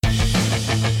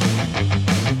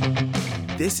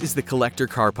This is the Collector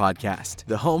Car Podcast,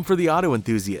 the home for the auto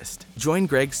enthusiast. Join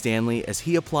Greg Stanley as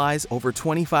he applies over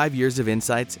 25 years of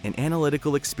insights and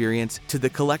analytical experience to the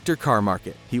collector car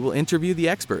market. He will interview the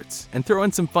experts and throw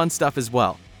in some fun stuff as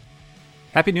well.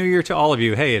 Happy New Year to all of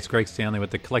you. Hey, it's Greg Stanley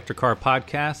with the Collector Car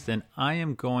Podcast, and I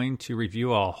am going to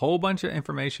review a whole bunch of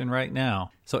information right now.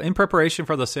 So in preparation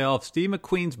for the sale of Steve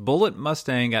McQueen's Bullitt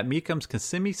Mustang at Mecum's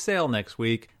Kissimmee sale next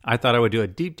week, I thought I would do a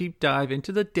deep dive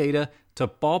into the data to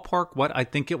ballpark what I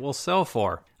think it will sell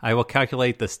for. I will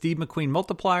calculate the Steve McQueen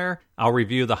multiplier, I'll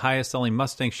review the highest selling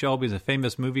Mustang Shelbys and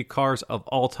famous movie cars of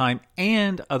all time,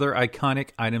 and other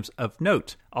iconic items of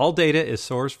note. All data is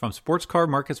sourced from Sports Car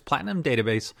Market's Platinum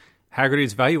database,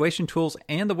 Hagerty's valuation tools,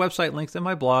 and the website links in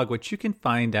my blog, which you can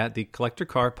find at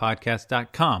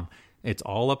thecollectorcarpodcast.com. It's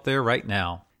all up there right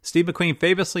now. Steve McQueen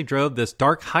famously drove this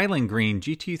dark Highland Green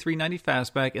GT390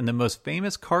 fastback in the most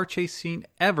famous car chase scene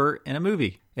ever in a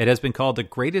movie. It has been called the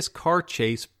greatest car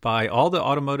chase by all the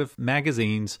automotive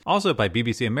magazines, also by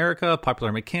BBC America,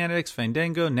 Popular Mechanics,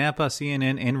 Fandango, Napa,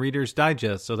 CNN, and Reader's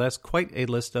Digest, so that's quite a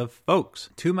list of folks.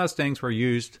 2 Mustangs were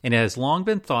used, and it has long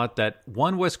been thought that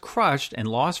one was crushed and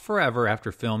lost forever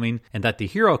after filming, and that the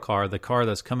hero car, the car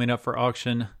that's coming up for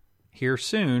auction here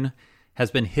soon, has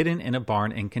been hidden in a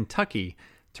barn in Kentucky.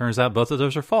 Turns out both of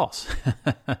those are false.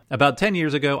 About 10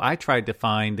 years ago, I tried to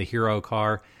find the hero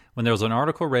car when there was an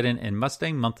article written in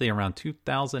Mustang Monthly around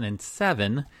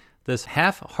 2007. This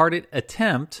half-hearted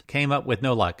attempt came up with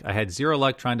no luck. I had zero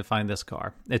luck trying to find this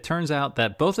car. It turns out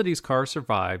that both of these cars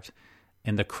survived,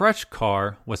 and the crushed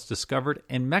car was discovered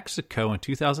in Mexico in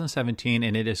 2017,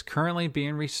 and it is currently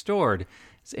being restored.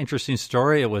 It's an interesting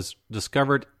story. It was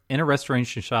discovered in a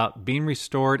restoration shop, being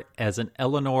restored as an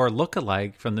Eleanor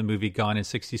lookalike from the movie Gone in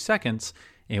 60 Seconds.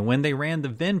 And when they ran the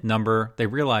VIN number, they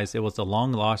realized it was a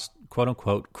long-lost,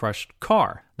 quote-unquote, crushed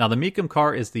car. Now, the Mecum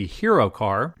car is the hero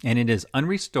car, and it is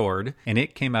unrestored, and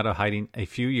it came out of hiding a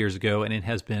few years ago, and it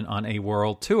has been on a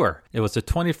world tour. It was the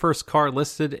 21st car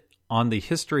listed on the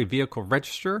History Vehicle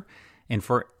Register, and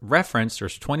for reference,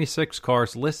 there's 26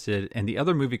 cars listed, and the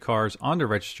other movie cars on the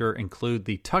register include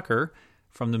the Tucker,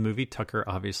 from the movie Tucker,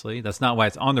 obviously. That's not why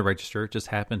it's on the register. It just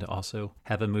happened to also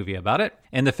have a movie about it.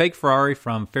 And the fake Ferrari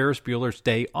from Ferris Bueller's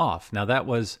Day Off. Now, that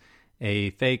was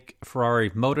a fake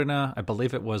Ferrari Modena. I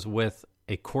believe it was with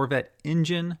a Corvette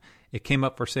engine. It came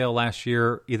up for sale last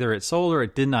year. Either it sold or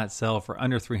it did not sell for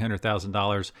under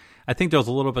 $300,000. I think there was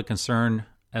a little bit of concern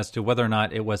as to whether or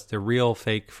not it was the real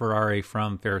fake Ferrari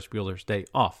from Ferris Bueller's Day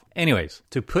Off. Anyways,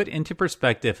 to put into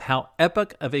perspective how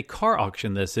epic of a car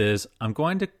auction this is, I'm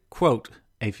going to quote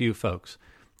a few folks.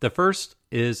 The first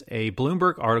is a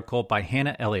Bloomberg article by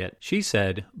Hannah Elliott. She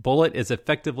said, Bullitt is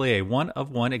effectively a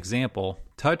one-of-one example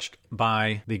touched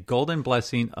by the golden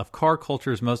blessing of car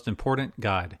culture's most important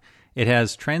god. It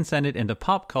has transcended into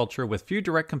pop culture with few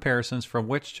direct comparisons from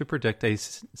which to predict a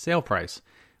sale price,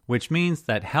 which means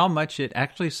that how much it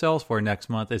actually sells for next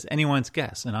month is anyone's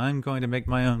guess, and I'm going to make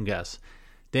my own guess.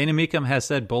 Dana Mecum has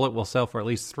said Bullitt will sell for at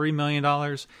least $3 million.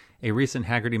 A recent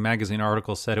Hagerty magazine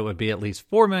article said it would be at least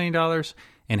 $4 million.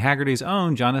 And Hagerty's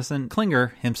own Jonathan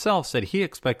Klinger himself said he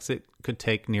expects it could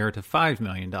take near to $5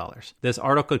 million. This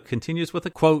article continues with a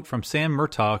quote from Sam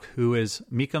Murtaugh, who is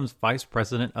Mecum's vice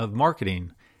president of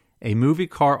marketing. A movie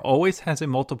car always has a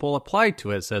multiple applied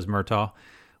to it, says Murtaugh.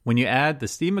 When you add the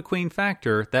Steve McQueen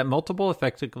factor, that multiple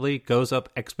effectively goes up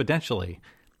exponentially.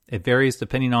 It varies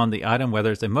depending on the item,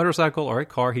 whether it's a motorcycle or a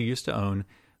car he used to own.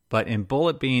 But in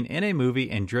Bullitt being in a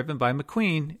movie and driven by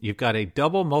McQueen, you've got a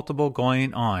double multiple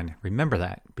going on. Remember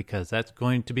that, because that's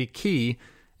going to be key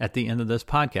at the end of this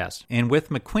podcast. And with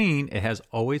McQueen, it has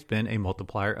always been a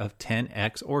multiplier of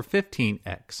 10x or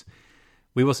 15x.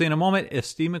 We will see in a moment if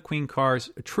Steve McQueen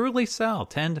cars truly sell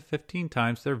 10 to 15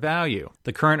 times their value.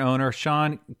 The current owner,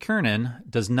 Sean Kiernan,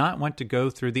 does not want to go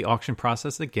through the auction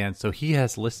process again, so he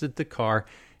has listed the car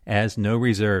as no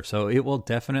reserve, so it will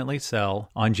definitely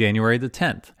sell on January the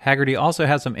 10th. Hagerty also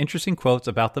has some interesting quotes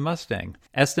about the Mustang.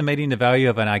 Estimating the value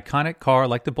of an iconic car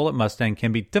like the Bullitt Mustang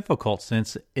can be difficult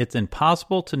since it's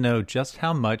impossible to know just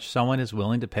how much someone is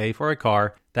willing to pay for a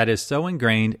car that is so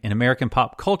ingrained in American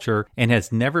pop culture and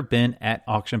has never been at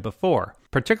auction before,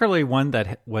 particularly one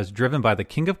that was driven by the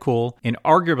King of Cool and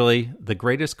arguably the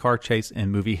greatest car chase in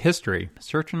movie history.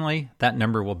 Certainly, that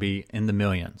number will be in the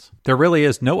millions. There really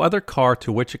is no other car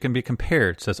to which it can be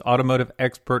compared, says automotive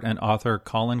expert and author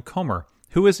Colin Comer,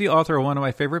 who is the author of one of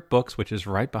my favorite books, which is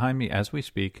right behind me as we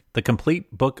speak, The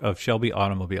Complete Book of Shelby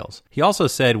Automobiles. He also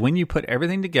said, when you put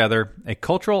everything together, a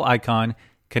cultural icon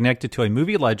connected to a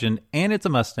movie legend, and it's a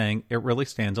Mustang, it really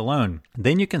stands alone.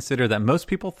 Then you consider that most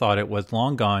people thought it was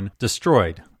long gone,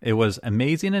 destroyed. It was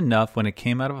amazing enough when it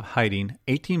came out of hiding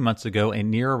 18 months ago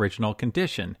in near original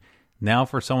condition. Now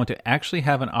for someone to actually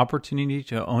have an opportunity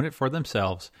to own it for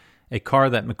themselves, a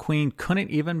car that McQueen couldn't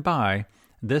even buy,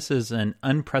 this is an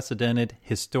unprecedented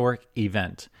historic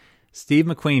event. Steve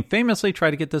McQueen famously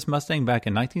tried to get this Mustang back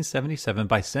in 1977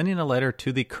 by sending a letter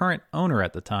to the current owner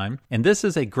at the time. And this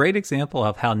is a great example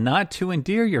of how not to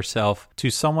endear yourself to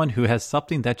someone who has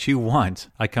something that you want.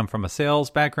 I come from a sales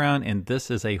background, and this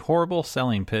is a horrible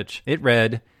selling pitch. It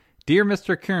read, "Dear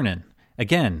Mr. Kiernan,"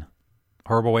 again,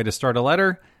 horrible way to start a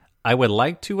letter. "I would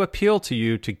like to appeal to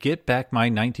you to get back my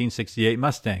 1968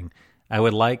 Mustang. I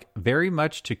would like very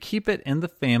much to keep it in the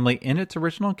family in its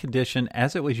original condition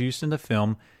as it was used in the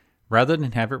film, rather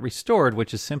than have it restored,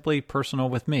 which is simply personal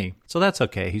with me." So that's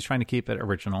okay. He's trying to keep it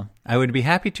original. "I would be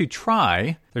happy to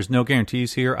try," there's no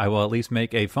guarantees here, "I will at least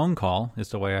make a phone call," is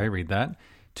the way I read that,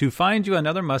 "to find you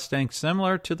another Mustang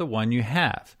similar to the one you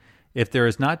have. If there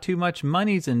is not too much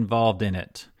money's involved in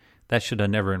it." That should have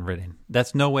never been written.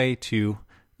 That's no way to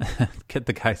get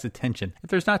the guy's attention. If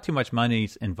there's not too much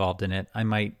money's involved in it, I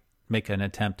might make an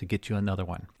attempt to get you another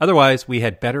one. Otherwise, we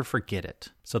had better forget it.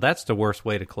 So that's the worst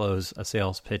way to close a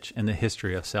sales pitch in the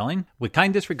history of selling. With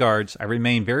kindest regards, I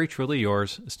remain very truly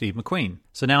yours, Steve McQueen.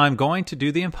 So now I'm going to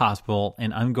do the impossible,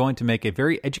 and I'm going to make a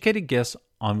very educated guess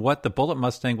on what the Bullitt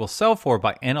Mustang will sell for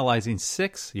by analyzing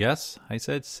six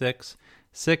data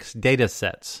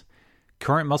sets: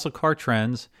 current muscle car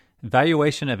trends,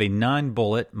 valuation of a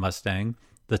non-Bullitt Mustang,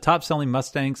 the top-selling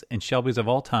Mustangs and Shelbys of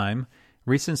all time,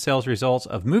 recent sales results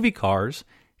of movie cars,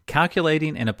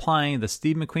 calculating and applying the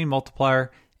Steve McQueen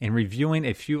multiplier, and reviewing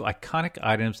a few iconic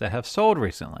items that have sold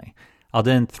recently. I'll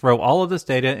then throw all of this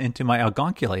data into my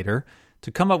Algonculator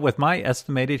to come up with my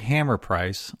estimated hammer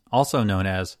price, also known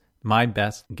as my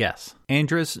best guess.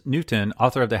 Andreas Newton,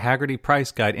 author of the Hagerty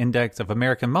Price Guide Index of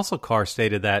American Muscle Cars,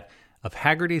 stated that of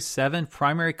Hagerty's 7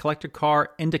 primary collector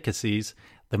car indices,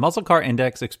 the Muscle Car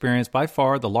Index experienced by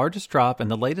far the largest drop in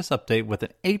the latest update with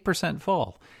an 8%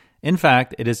 fall. In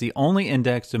fact, it is the only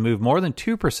index to move more than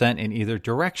 2% in either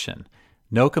direction.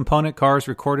 No component cars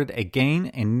recorded a gain,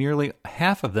 and nearly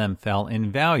half of them fell in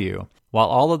value. While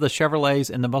all of the Chevrolets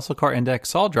in the Muscle Car Index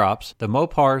saw drops, the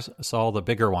Mopars saw the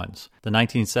bigger ones. The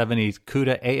 1970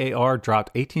 Cuda AAR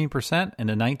dropped 18%, and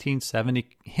the 1970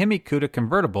 Hemi Cuda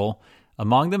convertible,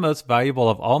 among the most valuable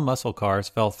of all muscle cars,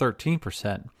 fell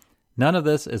 13%. None of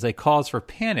this is a cause for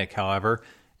panic, however,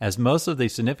 as most of the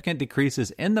significant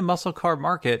decreases in the muscle car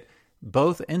market,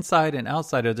 both inside and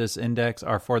outside of this index,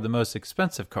 are for the most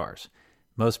expensive cars.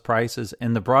 Most prices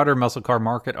in the broader muscle car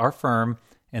market are firm,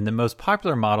 and the most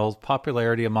popular models'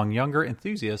 popularity among younger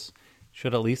enthusiasts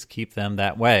should at least keep them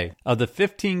that way. Of the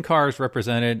 15 cars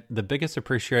represented, the biggest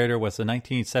appreciator was the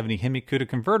 1970 Hemi Cuda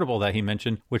convertible that he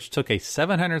mentioned, which took a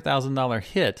 $700,000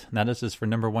 hit. Now this is for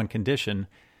number one condition.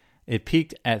 It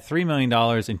peaked at $3 million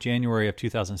in January of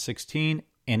 2016,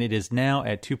 and it is now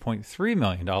at $2.3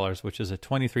 million, which is a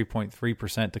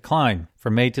 23.3% decline.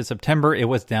 From May to September, it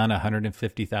was down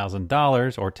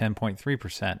 $150,000, or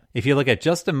 10.3%. If you look at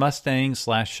just the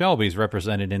Mustangs/Shelbys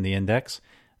represented in the index,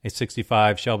 a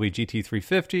 65 Shelby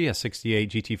GT350, a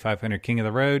 68 GT500 King of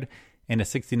the Road, and a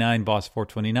 69 Boss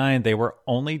 429, they were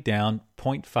only down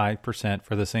 0.5%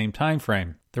 for the same time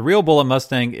frame. The real Bullitt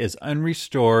Mustang is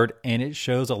unrestored, and it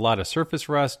shows a lot of surface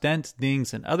rust, dents,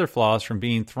 dings, and other flaws from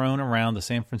being thrown around the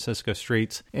San Francisco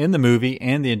streets in the movie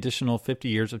and the additional 50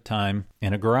 years of time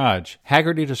in a garage.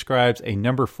 Hagerty describes a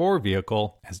number 4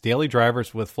 vehicle as daily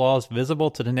drivers with flaws visible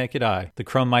to the naked eye. The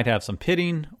chrome might have some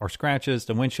pitting or scratches,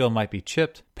 the windshield might be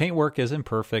chipped, paintwork is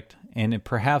imperfect, and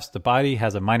perhaps the body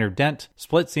has a minor dent,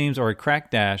 split seams, or a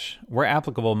cracked dash, where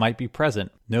applicable, might be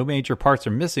present. No major parts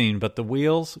are missing, but the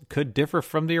wheels could differ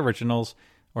from the originals,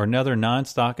 or another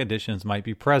non-stock additions might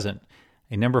be present.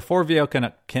 A number 4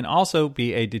 vehicle can also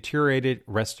be a deteriorated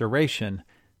restoration.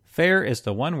 Fair is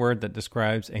the one word that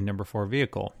describes a number 4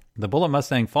 vehicle. The Bullitt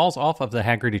Mustang falls off of the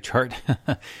Hagerty chart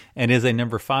and is a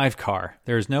number 5 car.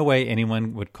 There is no way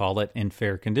anyone would call it in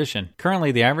fair condition.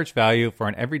 Currently, the average value for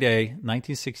an everyday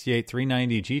 1968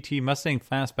 390 GT Mustang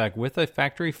Fastback with a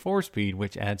factory 4-speed,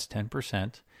 which adds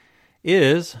 10%,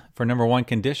 is, for number 1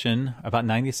 condition, about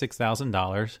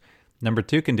 $96,000. Number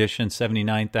 2 condition,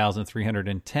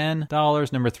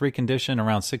 $79,310. Number 3 condition,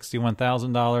 around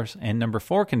 $61,000. And number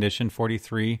 4 condition,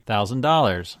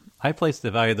 $43,000. I place the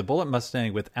value of the Bullitt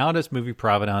Mustang without its movie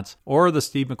provenance or the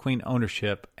Steve McQueen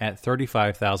ownership at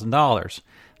 $35,000.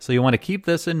 So you want to keep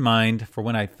this in mind for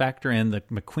when I factor in the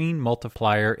McQueen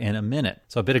multiplier in a minute.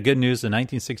 So a bit of good news, the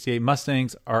 1968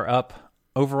 Mustangs are up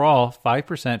overall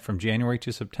 5% from January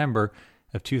to September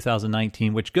of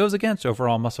 2019, which goes against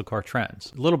overall muscle car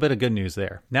trends. A little bit of good news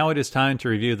there. Now it is time to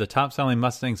review the top-selling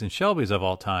Mustangs and Shelbys of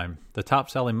all time. The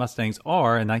top-selling Mustangs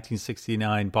are a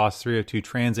 1969 Boss 302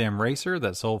 Trans Am Racer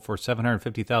that sold for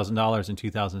 $750,000 in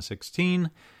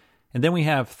 2016. And then we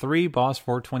have three Boss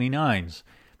 429s.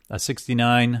 A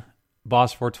 69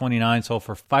 Boss 429 sold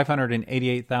for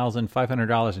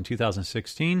 $588,500 in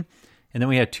 2016. And then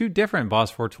we had two different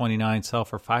Boss 429s sell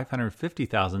for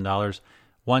 $550,000.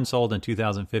 One sold in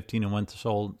 2015 and one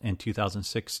sold in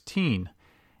 2016.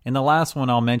 And the last one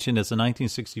I'll mention is a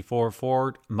 1964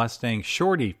 Ford Mustang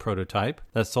Shorty prototype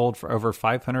that sold for over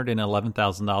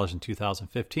 $511,000 in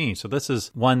 2015. So this is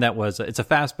one that it's a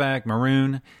fastback,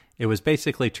 maroon. It was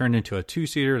basically turned into a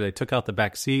two-seater. They took out the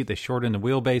back seat. They shortened the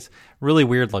wheelbase. Really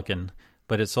weird looking.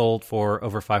 But it sold for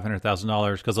over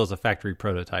 $500,000 because it was a factory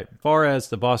prototype. As far as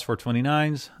the Boss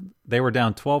 429s, they were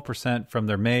down 12% from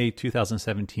their May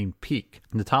 2017 peak.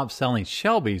 And the top-selling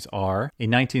Shelbys are a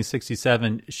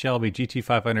 1967 Shelby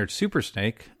GT500 Super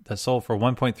Snake that sold for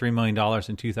 $1.3 million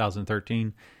in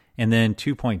 2013 and then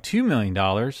 $2.2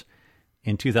 million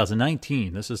in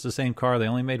 2019. This is the same car. They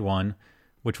only made one,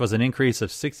 which was an increase of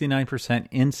 69%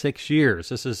 in 6 years.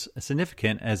 This is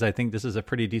significant, as I think this is a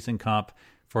pretty decent comp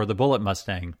for the Bullitt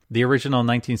Mustang. The original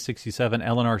 1967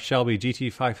 Eleanor Shelby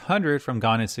GT500 from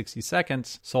Gone in 60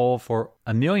 Seconds sold for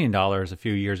 $1 million a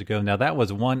few years ago. Now that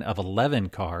was one of 11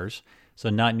 cars, so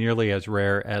not nearly as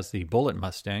rare as the Bullitt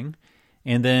Mustang.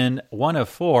 And then one of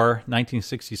four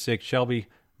 1966 Shelby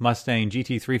Mustang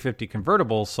GT350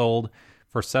 convertibles sold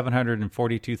for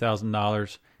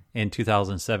 $742,000 in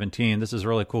 2017. This is a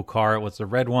really cool car. It was the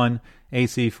red one,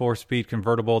 AC 4-speed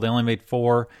convertible. They only made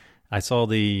four. I saw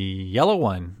the yellow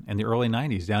one in the early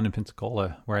 90s down in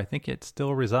Pensacola, where I think it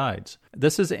still resides.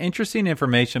 This is interesting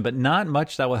information, but not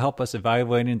much that will help us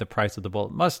evaluating the price of the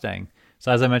Bullitt Mustang.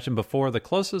 So as I mentioned before, the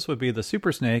closest would be the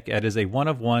Super Snake. It is a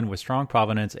one-of-one with strong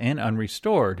provenance and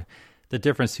unrestored. The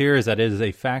difference here is that it is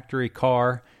a factory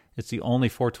car. It's the only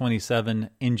 427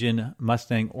 engine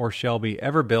Mustang or Shelby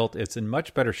ever built. It's in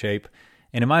much better shape.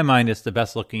 And in my mind, it's the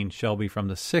best-looking Shelby from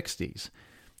the 60s.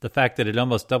 The fact that it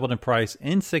almost doubled in price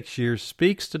in 6 years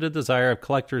speaks to the desire of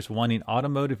collectors wanting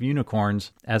automotive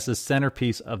unicorns as the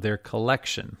centerpiece of their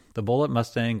collection. The Bullitt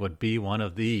Mustang would be one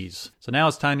of these. So now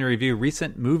it's time to review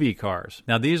recent movie cars.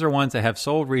 Now these are ones that have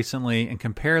sold recently and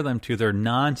compare them to their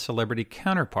non-celebrity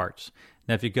counterparts.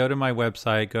 Now if you go to my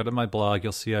website, go to my blog,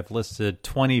 you'll see I've listed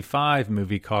 25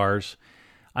 movie cars.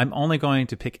 I'm only going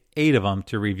to pick 8 of them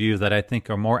to review that I think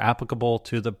are more applicable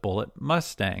to the Bullitt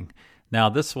Mustang. Now,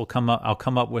 this will come up. I'll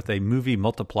come up with a movie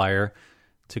multiplier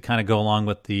to kind of go along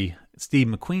with the Steve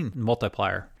McQueen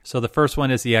multiplier. So the first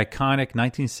one is the iconic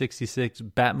 1966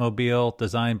 Batmobile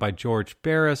designed by George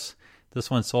Barris. This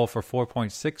one sold for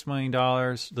 $4.6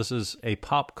 million. This is a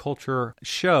pop culture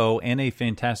show and a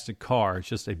fantastic car. It's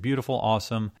just a beautiful,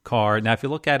 awesome car. Now, if you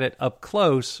look at it up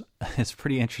close, it's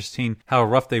pretty interesting how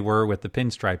rough they were with the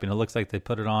pinstriping. It looks like they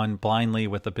put it on blindly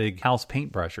with a big house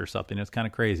paintbrush or something. It's kind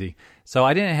of crazy. So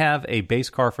I didn't have a base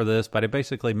car for this, but I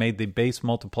basically made the base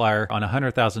multiplier on a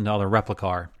 $100,000 replica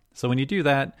car. So when you do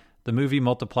that, the movie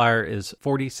multiplier is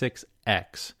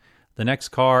 46x. The next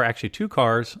car, actually two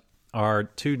cars, are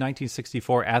two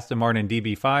 1964 Aston Martin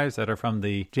DB5s that are from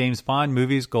the James Bond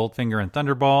movies, Goldfinger and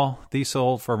Thunderball. These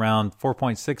sold for around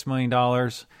 $4.6 million,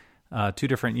 2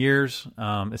 different years.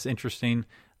 It's interesting.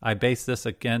 I based this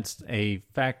against a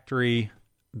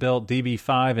factory-built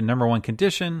DB5 in number one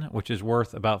condition, which is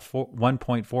worth about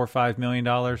 $1.45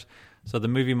 million. So the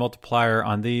movie multiplier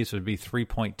on these would be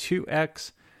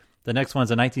 3.2x. The next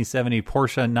one's a 1970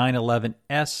 Porsche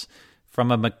 911S from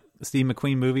a Steve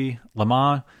McQueen movie, Le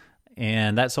Mans.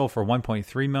 And that sold for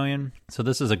 $1.3 million. So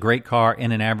this is a great car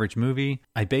in an average movie.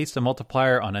 I based a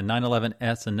multiplier on a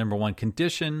 911S in number one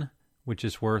condition, which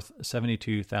is worth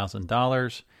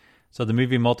 $72,000. So the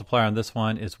movie multiplier on this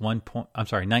one is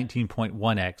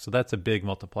 19.1x. So that's a big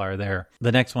multiplier there.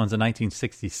 The next one's a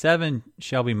 1967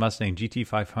 Shelby Mustang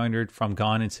GT500 from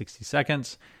Gone in 60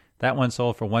 Seconds. That one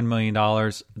sold for $1 million.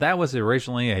 That was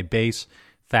originally a base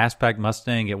fastback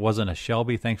Mustang. It wasn't a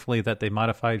Shelby, thankfully, that they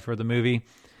modified for the movie.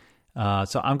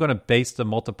 So I'm going to base the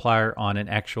multiplier on an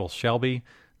actual Shelby,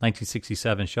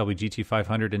 1967 Shelby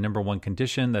GT500 in number one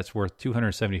condition. That's worth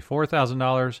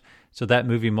 $274,000. So that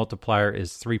movie multiplier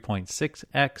is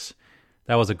 3.6x.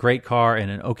 That was a great car and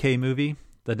an okay movie.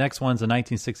 The next one's a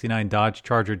 1969 Dodge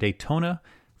Charger Daytona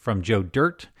from Joe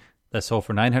Dirt that sold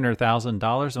for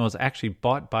 $900,000 and was actually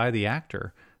bought by the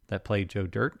actor that played Joe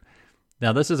Dirt.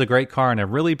 Now, this is a great car and a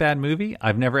really bad movie.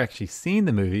 I've never actually seen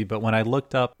the movie, but when I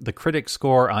looked up the critic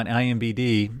score on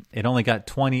IMDb, it only got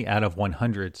 20 out of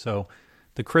 100. So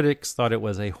the critics thought it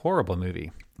was a horrible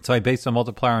movie. So I based a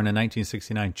multiplier on a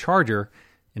 1969 Charger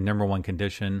in number one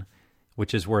condition,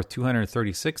 which is worth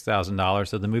 $236,000.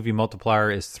 So the movie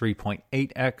multiplier is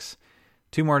 3.8x.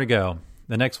 Two more to go.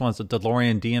 The next one's the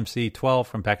DeLorean DMC-12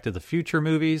 from Back to the Future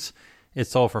movies. It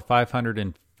sold for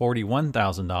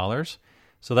 $541,000.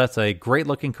 So that's a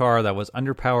great-looking car that was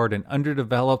underpowered and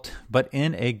underdeveloped, but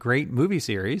in a great movie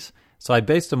series. So I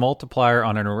based a multiplier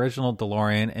on an original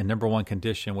DeLorean in number one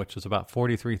condition, which was about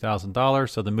 $43,000.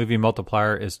 So the movie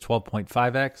multiplier is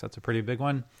 12.5x. That's a pretty big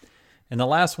one. And the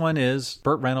last one is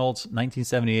Burt Reynolds'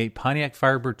 1978 Pontiac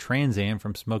Firebird Trans Am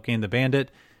from Smokey and the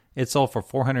Bandit. It sold for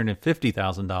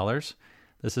 $450,000.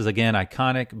 This is, again,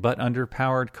 iconic but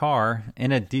underpowered car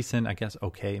in a decent, I guess,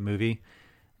 okay movie.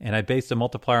 And I based a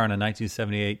multiplier on a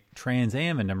 1978 Trans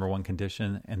Am in number one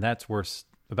condition, and that's worth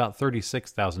about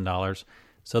 $36,000.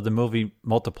 So the movie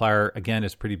multiplier, again,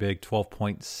 is pretty big,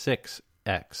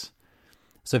 12.6x.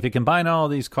 So if you combine all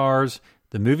of these cars,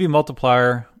 the movie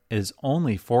multiplier is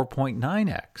only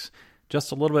 4.9x,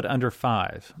 just a little bit under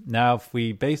 5. Now, if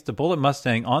we based the Bullitt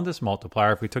Mustang on this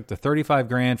multiplier, if we took the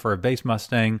 $35,000 for a base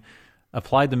Mustang,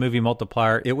 applied the movie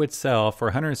multiplier, it would sell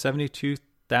for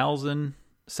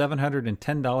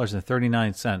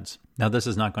 $172,710.39. Now, this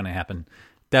is not going to happen.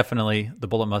 Definitely, the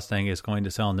Bullitt Mustang is going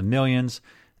to sell in the millions,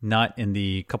 not in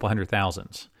the couple hundred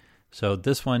thousands. So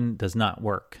this one does not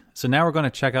work. So now we're going to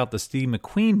check out the Steve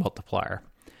McQueen multiplier.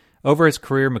 Over his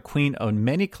career, McQueen owned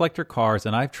many collector cars,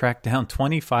 and I've tracked down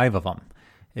 25 of them.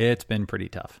 It's been pretty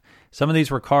tough. Some of these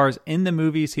were cars in the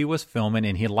movies he was filming,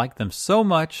 and he liked them so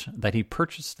much that he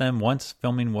purchased them once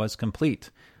filming was complete.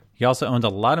 He also owned a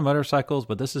lot of motorcycles,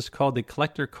 but this is called the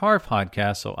Collector Car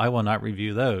Podcast, so I will not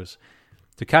review those.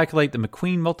 To calculate the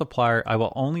McQueen multiplier, I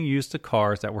will only use the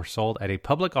cars that were sold at a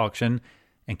public auction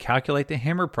and calculate the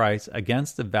hammer price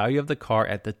against the value of the car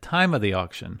at the time of the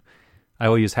auction. I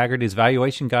will use Hagerty's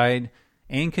valuation guide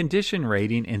and condition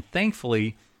rating, and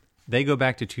thankfully, they go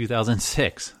back to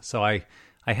 2006, so I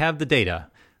have the data.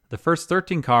 The first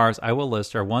 13 cars I will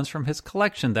list are ones from his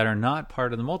collection that are not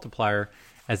part of the multiplier,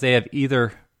 as they have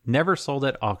either never sold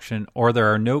at auction or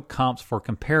there are no comps for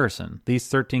comparison. These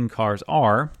 13 cars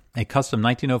are a custom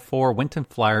 1904 Winton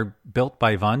Flyer built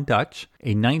by Von Dutch, a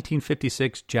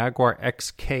 1956 Jaguar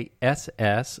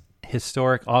XKSS,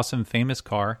 historic, awesome, famous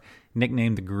car,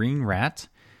 nicknamed the Green Rat.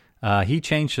 He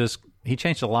changed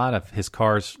a lot of his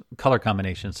car's color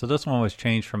combinations. So this one was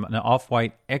changed from an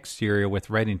off-white exterior with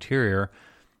red interior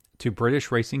to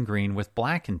British racing green with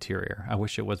black interior. I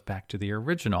wish it was back to the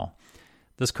original.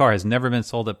 This car has never been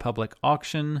sold at public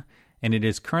auction, and it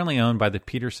is currently owned by the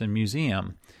Peterson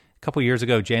Museum. A couple years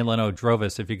ago, Jay Leno drove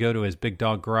us. If you go to his Big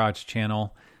Dog Garage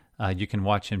channel, you can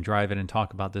watch him drive it and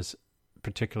talk about this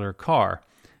particular car.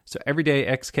 So everyday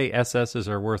XKSSs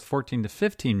are worth 14 to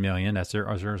 15 million, as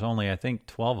there's only, I think,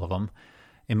 12 of them.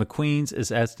 And McQueen's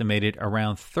is estimated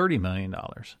around $30 million.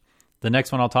 The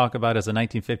next one I'll talk about is a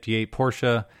 1958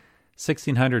 Porsche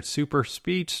 1600 Super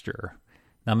Speedster.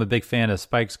 Now, I'm a big fan of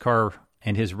Spike's car,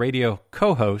 and his radio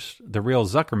co-host, the real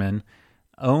Zuckerman,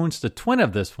 owns the twin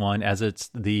of this one, as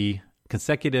it's the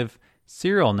consecutive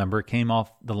serial number came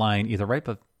off the line either right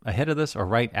ahead of this or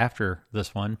right after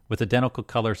this one with identical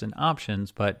colors and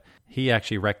options, but he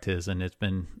actually wrecked his and it's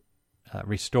been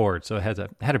restored, so it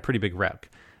had a pretty big wreck.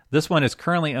 This one is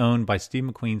currently owned by Steve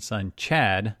McQueen's son,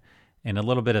 Chad, and a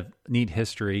little bit of neat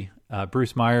history.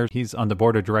 Bruce Myers, he's on the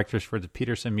board of directors for the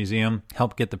Peterson Museum,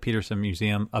 helped get the Peterson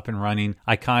Museum up and running.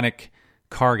 Iconic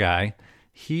car guy.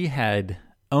 He had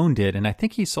owned it, and I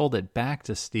think he sold it back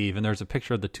to Steve, and there's a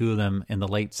picture of the two of them in the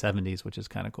late 70s, which is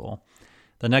kind of cool.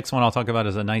 The next one I'll talk about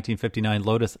is a 1959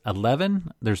 Lotus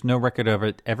 11. There's no record of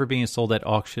it ever being sold at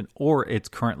auction or its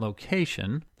current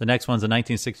location. The next one's a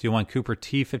 1961 Cooper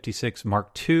T56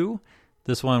 Mark II.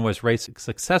 This one was raced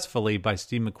successfully by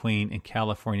Steve McQueen in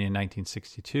California in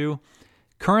 1962.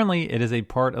 Currently, it is a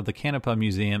part of the Canepa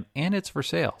Museum, and it's for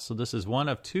sale. So this is one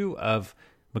of two of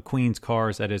McQueen's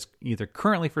cars that is either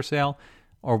currently for sale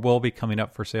or will be coming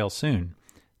up for sale soon.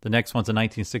 The next one's a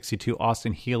 1962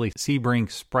 Austin Healey Sebring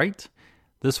Sprite.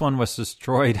 This one was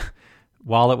destroyed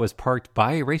while it was parked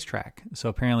by a racetrack. So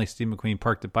apparently Steve McQueen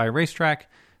parked it by a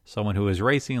racetrack. Someone who was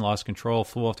racing lost control,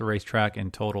 flew off the racetrack,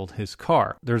 and totaled his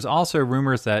car. There's also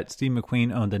rumors that Steve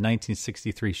McQueen owned the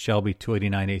 1963 Shelby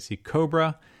 289 AC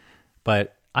Cobra,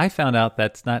 but I found out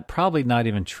that's probably not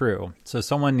even true. So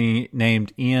someone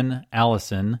named Ian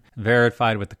Allison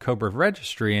verified with the Cobra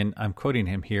registry, and I'm quoting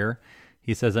him here.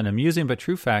 He says, an amusing but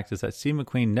true fact is that Steve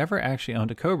McQueen never actually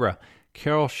owned a Cobra.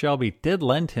 Carroll Shelby did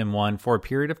lend him one for a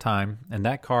period of time, and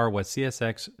that car was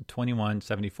CSX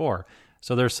 2174.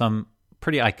 So there's some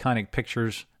pretty iconic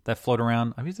pictures that float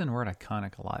around. I'm using the word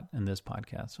iconic a lot in this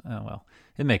podcast. Oh, well,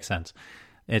 it makes sense.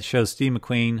 It shows Steve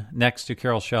McQueen next to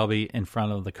Carroll Shelby in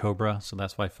front of the Cobra, so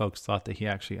that's why folks thought that he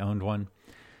actually owned one.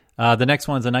 The next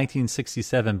one's a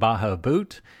 1967 Baja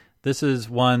Boot. This is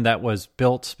one that was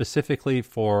built specifically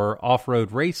for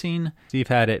off-road racing. Steve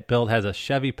had it built, has a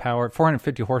Chevy-powered,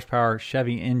 450 horsepower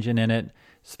Chevy engine in it,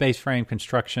 space frame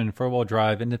construction, four-wheel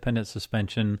drive, independent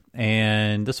suspension,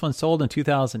 and this one sold in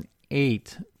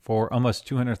 2008 for almost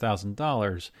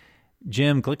 $200,000.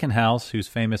 Jim Glickenhaus, who's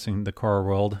famous in the car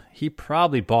world, he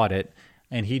probably bought it,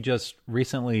 and he just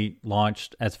recently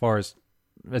launched, as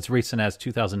recent as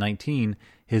 2019,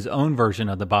 his own version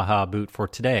of the Baja Boot for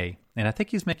today. And I think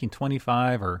he's making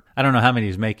 25, or I don't know how many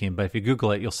he's making, but if you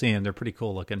Google it, you'll see him. They're pretty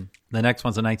cool looking. The next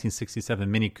one's a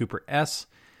 1967 Mini Cooper S.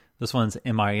 This one's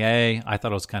MIA. I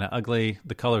thought it was kind of ugly.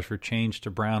 The colors were changed to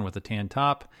brown with a tan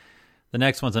top. The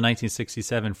next one's a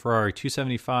 1967 Ferrari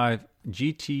 275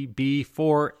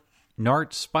 GTB4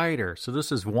 Nart Spider. So this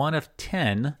is one of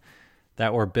 10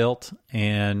 that were built,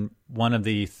 and one of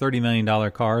the $30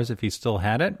 million cars if he still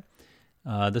had it.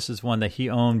 This is one that he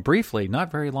owned briefly,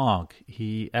 not very long.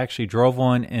 He actually drove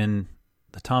one in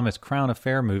the Thomas Crown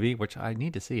Affair movie, which I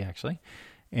need to see actually.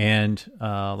 And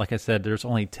like I said, there's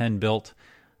only 10 built,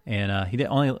 and he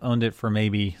only owned it for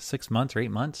maybe 6 months or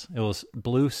 8 months. It was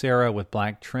blue Sarah with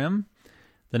black trim.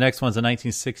 The next one's a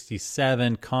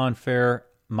 1967 Confair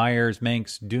Myers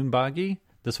Manx Dune Buggy.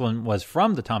 This one was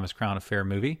from the Thomas Crown Affair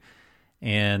movie,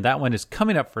 and that one is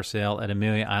coming up for sale at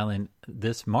Amelia Island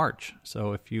this March.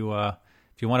 So if you want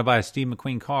to buy a Steve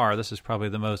McQueen car, this is probably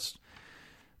the most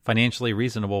financially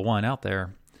reasonable one out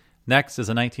there. Next is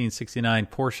a 1969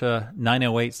 Porsche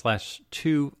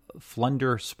 908/2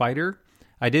 Flunder Spider.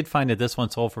 I did find that this one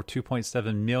sold for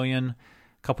 $2.7 million a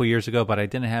couple years ago, but I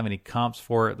didn't have any comps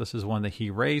for it. This is one that he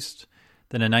raced.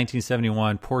 Then a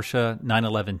 1971 Porsche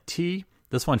 911T.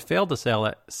 This one failed to sell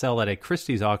at a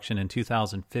Christie's auction in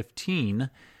 2015.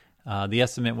 The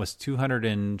estimate was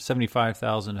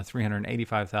 $275,000 to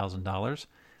 $385,000.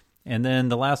 And then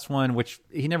the last one, which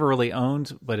he never really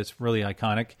owned, but it's really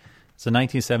iconic, it's a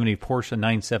 1970 Porsche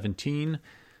 917.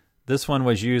 This one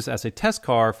was used as a test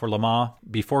car for Le Mans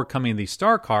before becoming the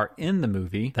star car in the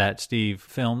movie that Steve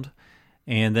filmed.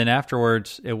 And then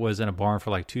afterwards, it was in a barn for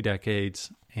like 2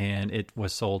 decades, and it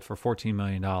was sold for $14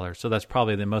 million. So that's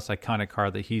probably the most iconic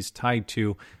car that he's tied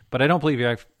to, but I don't believe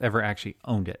he ever actually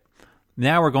owned it.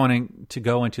 Now we're going to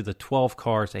go into the 12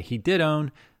 cars that he did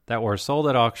own that were sold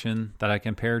at auction that I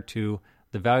compared to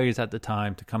the values at the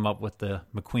time to come up with the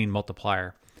McQueen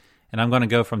multiplier. And I'm going to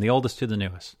go from the oldest to the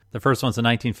newest. The first one's a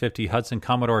 1950 Hudson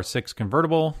Commodore 6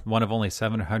 convertible, one of only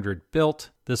 700 built.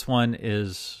 This one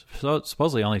is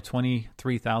supposedly only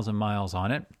 23,000 miles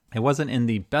on it. It wasn't in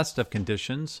the best of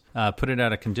conditions. Put it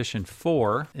at a condition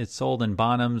 4. It sold in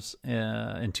Bonhams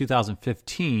in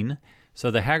 2015.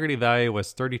 So the Haggerty value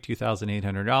was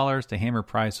 $32,800. The hammer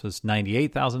price was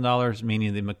 $98,000,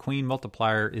 meaning the McQueen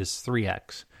multiplier is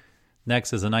 3x. Next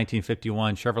is a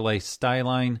 1951 Chevrolet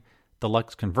Skyline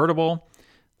Deluxe convertible.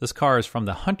 This car is from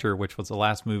The Hunter, which was the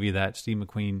last movie that Steve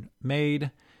McQueen made.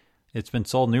 It's been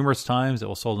sold numerous times. It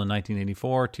was sold in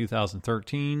 1984,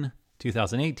 2013,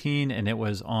 2018, and it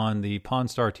was on the Pawn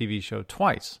Star TV show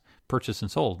twice, purchased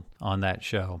and sold on that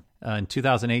show. In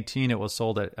 2018, it was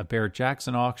sold at a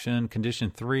Barrett-Jackson auction, condition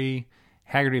 3.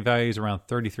 Haggerty value is around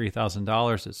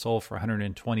 $33,000. It sold for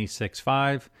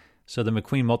 $126,500. So the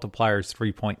McQueen multiplier is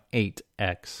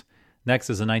 3.8x.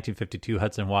 Next is a 1952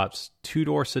 Hudson Watts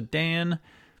two-door sedan.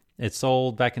 It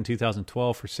sold back in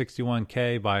 2012 for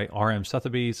 $61,000 by R.M.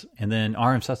 Sotheby's, and then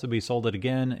R.M. Sotheby's sold it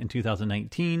again in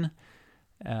 2019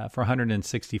 for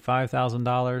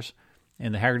 $165,000,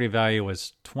 and the Haggerty value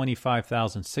was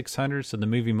 $25,600. So the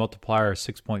movie multiplier is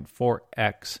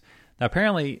 6.4x. Now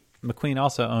apparently McQueen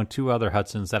also owned 2 other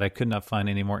Hudsons that I could not find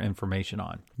any more information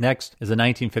on. Next is a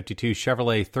 1952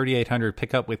 Chevrolet 3800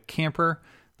 pickup with camper.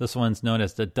 This one's known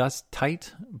as the Dust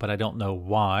Tight, but I don't know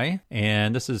why.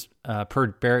 And this is per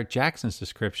Barrett-Jackson's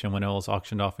description when it was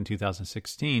auctioned off in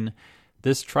 2016.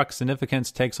 This truck's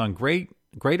significance takes on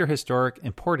greater historic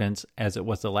importance as it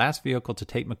was the last vehicle to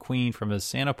take McQueen from his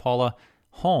Santa Paula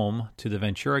home to the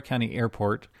Ventura County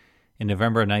Airport in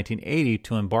November of 1980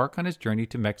 to embark on his journey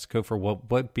to Mexico for what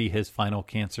would be his final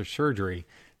cancer surgery.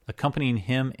 Accompanying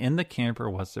him in the camper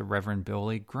was the Reverend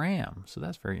Billy Graham. So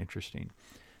that's very interesting.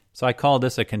 So I call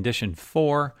this a condition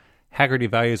 4. Haggerty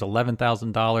value is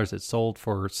 $11,000. It sold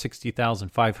for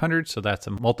 $60,500, so that's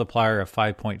a multiplier of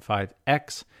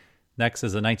 5.5x. Next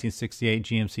is a 1968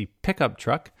 GMC pickup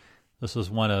truck. This was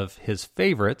one of his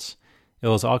favorites. It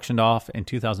was auctioned off in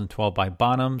 2012 by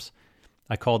Bonhams.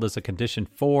 I called this a condition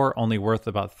 4, only worth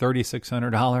about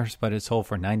 $3,600, but it sold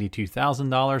for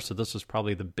 $92,000. So this was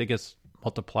probably the biggest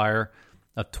multiplier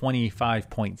of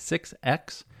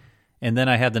 25.6x. And then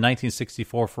I had the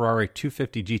 1964 Ferrari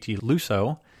 250 GT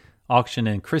Lusso, auctioned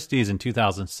in Christie's in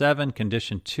 2007,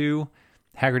 condition 2.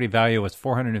 Haggerty value was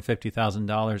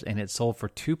 $450,000, and it sold for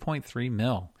 $2.3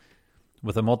 million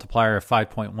with a multiplier of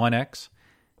 5.1x.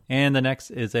 And the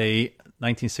next is a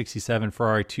 1967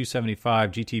 Ferrari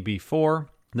 275 GTB4.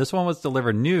 This one was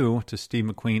delivered new to Steve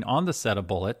McQueen on the set of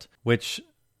Bullitt, which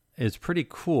is pretty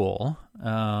cool.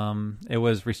 It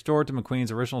was restored to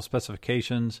McQueen's original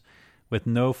specifications with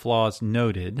no flaws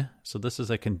noted. So this is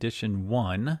a condition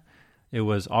 1. It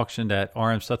was auctioned at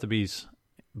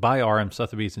by RM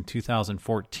Sotheby's in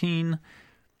 2014.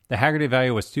 The Haggerty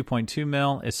value was $2.2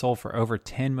 million. It sold for over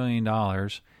 $10 million.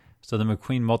 So the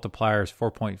McQueen multiplier is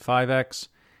 4.5x.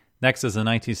 Next is the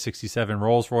 1967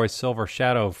 Rolls-Royce Silver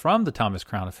Shadow from the Thomas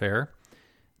Crown Affair.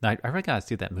 Now, I really got to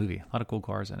see that movie. A lot of cool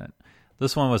cars in it.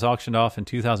 This one was auctioned off in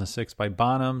 2006 by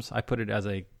Bonhams. I put it as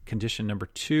a condition number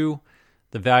 2.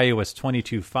 The value was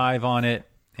 $22,500 on it,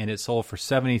 and it sold for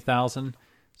 $70,000.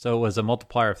 So it was a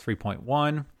multiplier of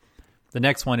 3.1. The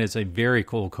next one is a very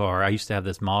cool car. I used to have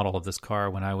this model of this car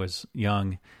when I was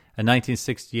young. A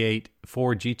 1968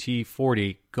 Ford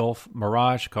GT40 Gulf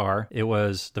Mirage car. It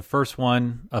was the first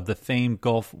one of the famed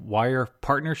Gulf Wire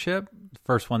partnership.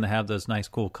 First one to have those nice,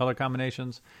 cool color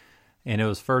combinations. And it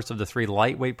was first of the 3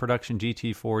 lightweight production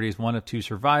GT40s, one of 2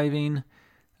 surviving.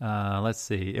 Let's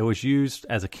see. It was used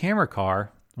as a camera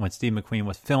car when Steve McQueen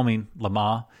was filming Le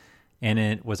Mans. And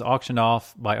it was auctioned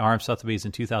off by RM Sotheby's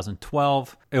in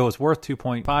 2012. It was worth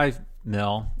 $2.5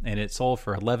 million, and it sold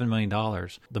for $11 million.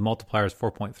 The multiplier is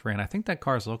 4.3, and I think that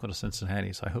car is local to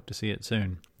Cincinnati, so I hope to see it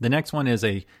soon. The next one is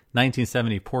a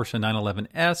 1970 Porsche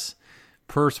 911S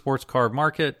per Sports Car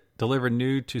Market, delivered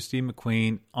new to Steve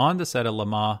McQueen on the set of Le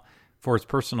Mans for his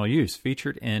personal use,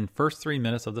 featured in first 3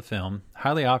 minutes of the film,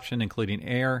 highly optioned, including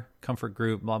air, comfort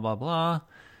group, blah, blah, blah.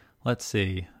 Let's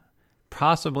see.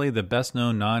 Possibly the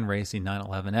best-known non-racing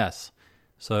 911S.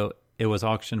 So it was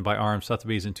auctioned by RM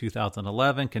Sotheby's in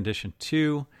 2011, condition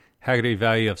 2, Haggerty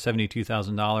value of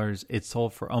 $72,000. It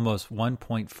sold for almost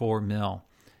 $1.4 million.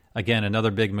 Again,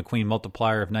 another big McQueen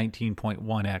multiplier of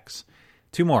 19.1x.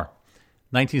 2 more.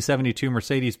 1972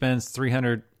 Mercedes-Benz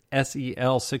 300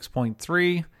 SEL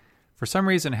 6.3. For some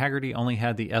reason, Haggerty only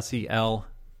had the SEL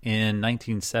in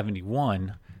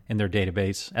 1971 in their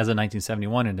database, as a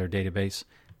 1971 in their database.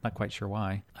 Not quite sure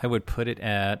why. I would put it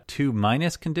at 2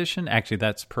 minus condition. Actually,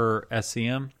 that's per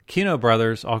SCM. Keno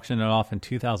Brothers auctioned it off in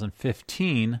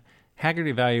 2015.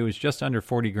 Haggerty value was just under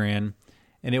 $40,000,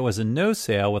 and it was a no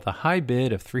sale with a high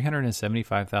bid of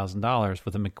 $375,000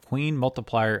 with a McQueen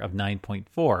multiplier of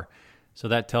 9.4. So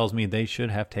that tells me they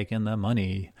should have taken the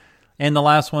money. And the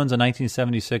last one's a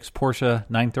 1976 Porsche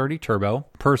 930 Turbo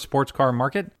per Sports Car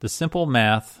Market. The simple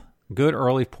math, good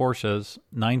early Porsches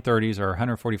 930s are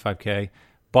 $145K.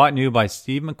 Bought new by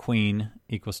Steve McQueen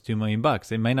equals $2 million.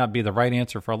 It may not be the right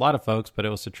answer for a lot of folks, but it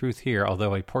was the truth here,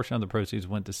 although a portion of the proceeds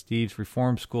went to Steve's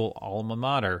Reform School alma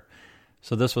mater.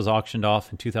 So this was auctioned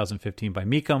off in 2015 by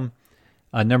Mecum.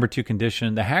 Number 2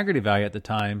 condition, the Haggerty value at the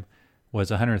time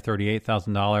was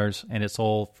 $138,000, and it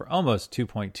sold for almost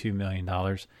 $2.2 million.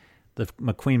 The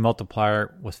McQueen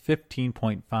multiplier was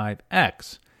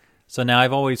 15.5x. So now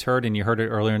I've always heard, and you heard it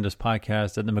earlier in this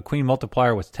podcast, that the McQueen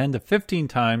multiplier was 10 to 15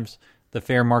 times the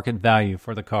fair market value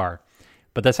for the car.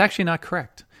 But that's actually not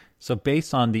correct. So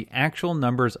based on the actual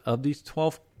numbers of these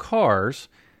 12 cars,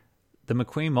 the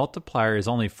McQueen multiplier is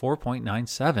only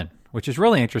 4.97, which is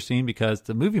really interesting because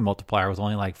the movie multiplier was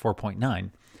only like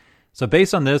 4.9. So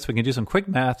based on this, we can do some quick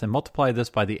math and multiply this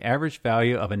by the average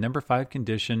value of a number 5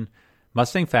 condition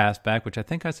Mustang Fastback, which I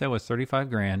think I said was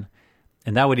 $35,000,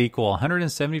 and that would equal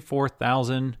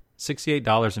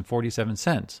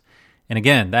 $174,068.47. And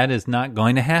again, that is not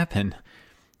going to happen.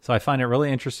 So I find it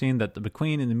really interesting that the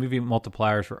McQueen and the movie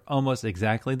multipliers were almost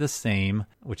exactly the same,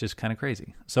 which is kind of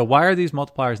crazy. So why are these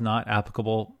multipliers not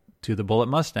applicable to the Bullitt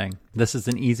Mustang? This is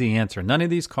an easy answer. None of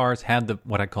these cars had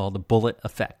what I call the Bullitt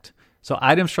effect. So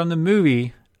items from the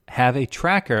movie have a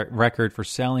track record for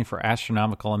selling for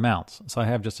astronomical amounts. So I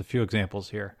have just a few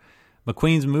examples here.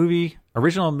 McQueen's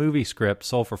original movie script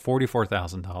sold for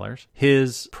 $44,000.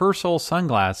 His Persol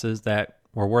sunglasses that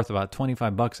were worth about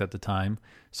 $25 at the time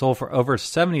sold for over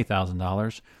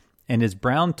 $70,000, and his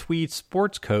brown tweed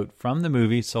sports coat from the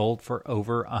movie sold for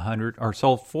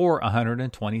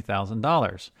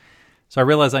 $120,000. So I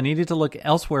realized I needed to look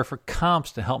elsewhere for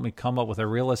comps to help me come up with a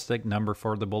realistic number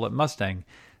for the Bullitt Mustang.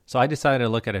 So I decided to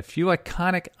look at a few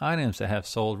iconic items that have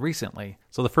sold recently.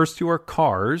 So the first two are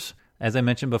cars. As I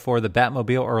mentioned before, the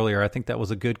Batmobile earlier, I think that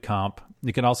was a good comp.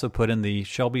 You can also put in the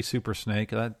Shelby Super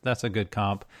Snake. That's a good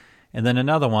comp. And then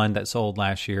another one that sold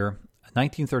last year, a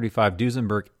 1935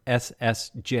 Duesenberg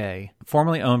SSJ,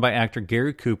 formerly owned by actor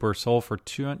Gary Cooper, sold for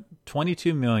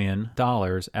 $22 million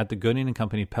at the Gooding &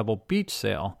 Company Pebble Beach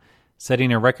sale,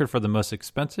 setting a record for the most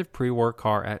expensive pre-war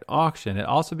car at auction. It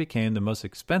also became the most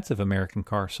expensive American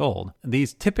car sold.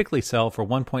 These typically sell for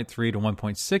 $1.3 to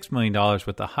 $1.6 million,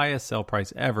 with the highest sale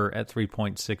price ever at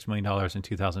 $3.6 million in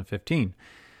 2015.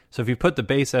 So if you put the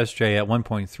base SJ at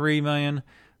 $1.3 million,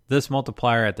 this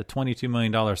multiplier at the $22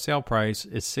 million sale price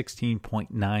is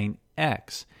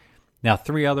 16.9x. Now,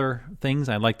 three other things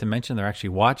I'd like to mention. They're actually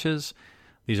watches.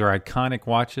 These are iconic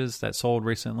watches that sold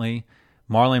recently.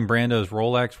 Marlon Brando's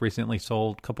Rolex recently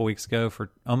sold a couple weeks ago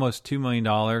for almost $2 million.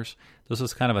 This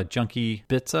was kind of a junky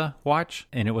Bitsa watch,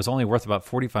 and it was only worth about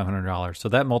 $4,500. So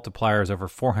that multiplier is over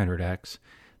 400x.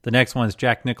 The next one is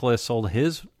Jack Nicklaus sold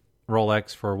his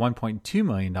Rolex for $1.2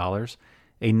 million.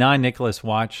 A non-Nicklaus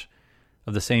watch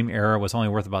of the same era was only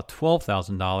worth about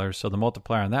 $12,000. So the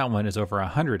multiplier on that one is over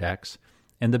 100x.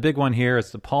 And the big one here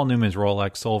is the Paul Newman's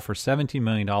Rolex, sold for $17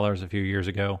 million a few years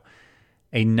ago.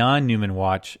 A non-Newman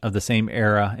watch of the same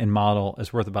era and model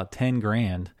is worth about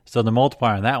 $10,000. So the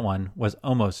multiplier on that one was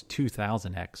almost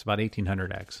 2,000x, about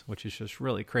 1,800x, which is just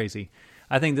really crazy.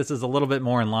 I think this is a little bit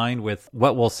more in line with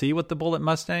what we'll see with the Bullitt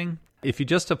Mustang. If you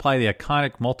just apply the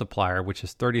iconic multiplier, which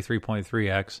is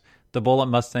 33.3x, the Bullitt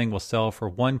Mustang will sell for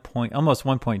almost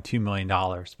 $1.2 million.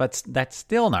 But that's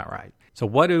still not right. So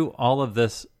what do all of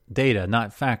this data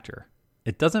not factor?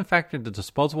 It doesn't factor the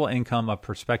disposable income of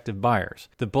prospective buyers.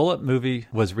 The Bullitt movie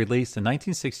was released in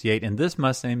 1968, and this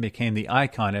Mustang became the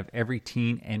icon of every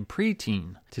teen and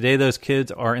preteen. Today, those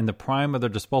kids are in the prime of their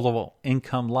disposable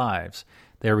income lives.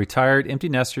 They are retired empty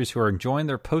nesters who are enjoying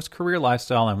their post-career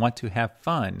lifestyle and want to have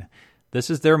fun. This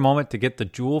is their moment to get the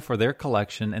jewel for their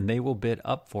collection, and they will bid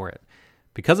up for it.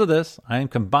 Because of this, I am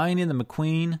combining the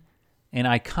McQueen and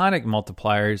iconic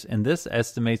multipliers, and this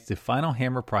estimates the final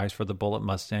hammer price for the Bullitt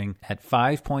Mustang at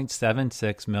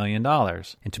 $5.76 million.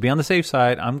 And to be on the safe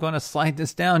side, I'm going to slide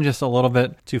this down just a little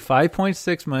bit to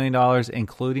 $5.6 million,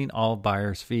 including all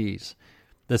buyer's fees.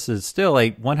 This is still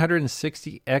a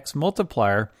 160x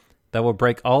multiplier that will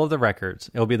break all of the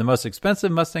records. It will be the most expensive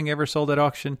Mustang ever sold at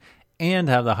auction and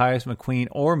have the highest McQueen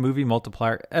or movie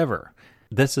multiplier ever.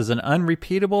 This is an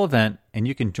unrepeatable event, and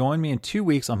you can join me in 2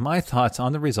 weeks on my thoughts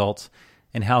on the results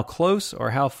and how close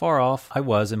or how far off I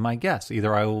was in my guess.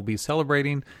 Either I will be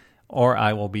celebrating or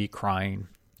I will be crying.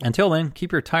 Until then,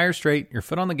 keep your tires straight, your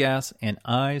foot on the gas, and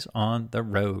eyes on the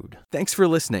road. Thanks for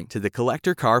listening to the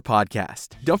Collector Car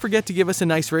Podcast. Don't forget to give us a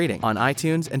nice rating on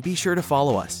iTunes, and be sure to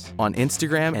follow us on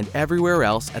Instagram and everywhere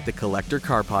else at the Collector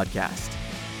Car Podcast.